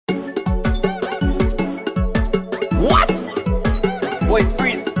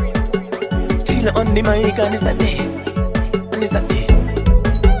Trilla on the mic and it's that day. And it's that day.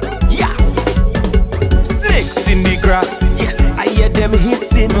 Yeah. Snakes in the grass. Yes. I hear them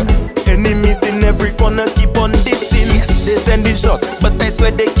hissing. Enemies in every corner keep on dissing. Yes. They sending shots, but I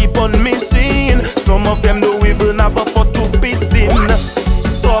swear they keep on missing. Some of them don't even have a pot to piss in.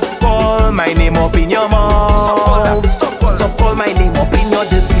 Stop call my name up in your mouth. Stop call my name up in your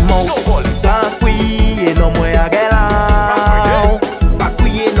dirty mouth. Back we no more a Gael. Back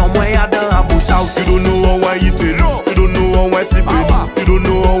we no more a the bush out. You don't know how I eating. You don't know how I sleeping. You don't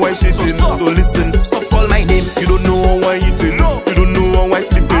know how I shitting. So listen. Stop call my name. You don't know how I eating. You don't know how I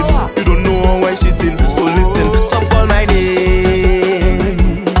sleeping. You don't know how I shitting. So listen. Stop call my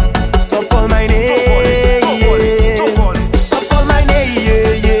name. Stop call my name. Stop call my name.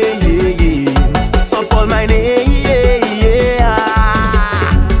 Yeah, yeah, yeah, yeah. Stop call my name. Yeah, yeah.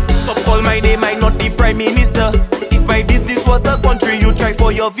 Stop call my name. I'm not the prime minister. If my business was a country, you try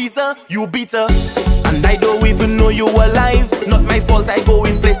for your visa, you beat her. And I don't even know you alive. Not my fault, I go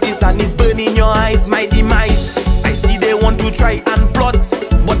in places and it's burning your eyes. My demise. I see they want to try and plot,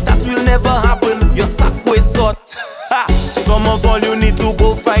 but that will never happen. Your sack will sort. Some of all you need to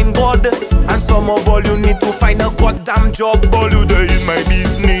go find God, and some of all you need to find a goddamn job. All you there in my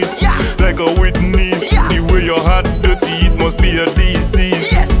business, yeah, like a witness. Yeah. The way your heart dirty, it must be a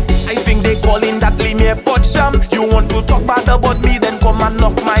disease. Yes, I think they calling that Limie Potcham. You want to talk bad about me, then come and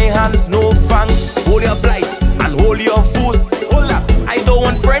knock my hands. No thanks. Hold your blight and hold your foos. Hold up. I don't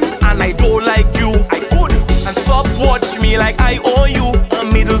want friend and I don't like you. I could. And stop watch me like I owe you. A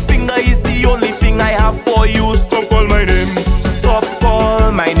middle finger is the only thing I have for you. Stop call my name. Stop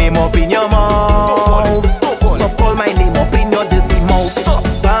call my name up in your mouth. Stop call my name up in your dirty mouth.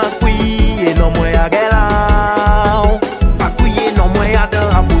 Back we no more a Gael. Back we no more a the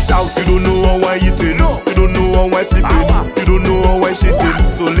bush out. You don't know how I eating. You don't know how I sleeping. You don't know how I shitting.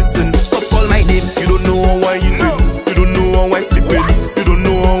 So listen. Stop call my name. You don't know how I eating. You don't know how I sleeping. You don't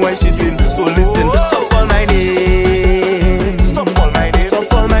know how I shitting. So listen. Stop call my name. Stop call my name. Stop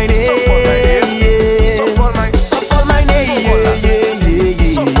call my name. Stop call my name. Stop call my name. Yeah, yeah, yeah,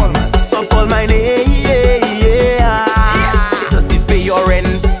 yeah. Stop call my name. Yeah, yeah. Does it pay your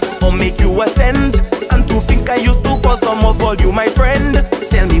rent or make you ascend? And to think I used to call some of all you my friend.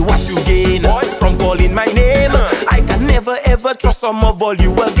 Tell me what you gain from calling my name. I can never ever trust some of all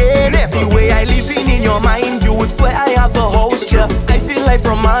you again. The way I live in your mind, you would swear I have a house here. I feel like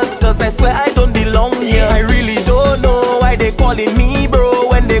from masters, I swear I don't belong here. I really don't know why they calling me bro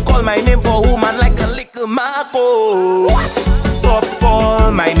when they call my name for woman like a liquor Marco. Stop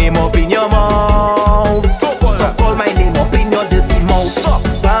call my name up in your mouth. Stop call my name up in your dirty mouth.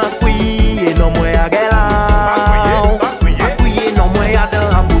 Back we no more a Gael. Back we no more a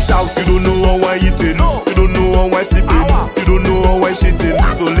the bush out. You don't know how I eating. You don't know how I sleeping. You don't know how I shitting.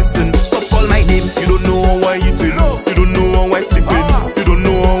 So listen. Stop call my name. You don't know how I eating. You don't know how I sleeping. You don't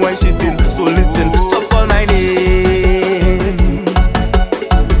know how I shitting. So listen. Stop call my name.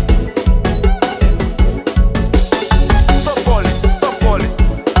 Stop calling. Stop calling.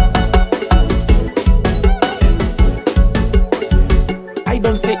 I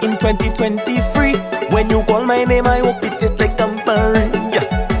don't say in 2023. When you call my name, I hope it tastes like Campari. Yeah.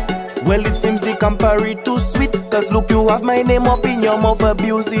 Well, it seems the Campari too sweet. Cause look, you have my name up in your mouth,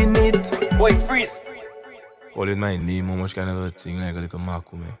 abusing it. Boy, freeze. Calling my name, how much kind of a thing like a little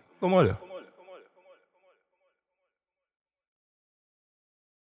Marco, man. Come on there.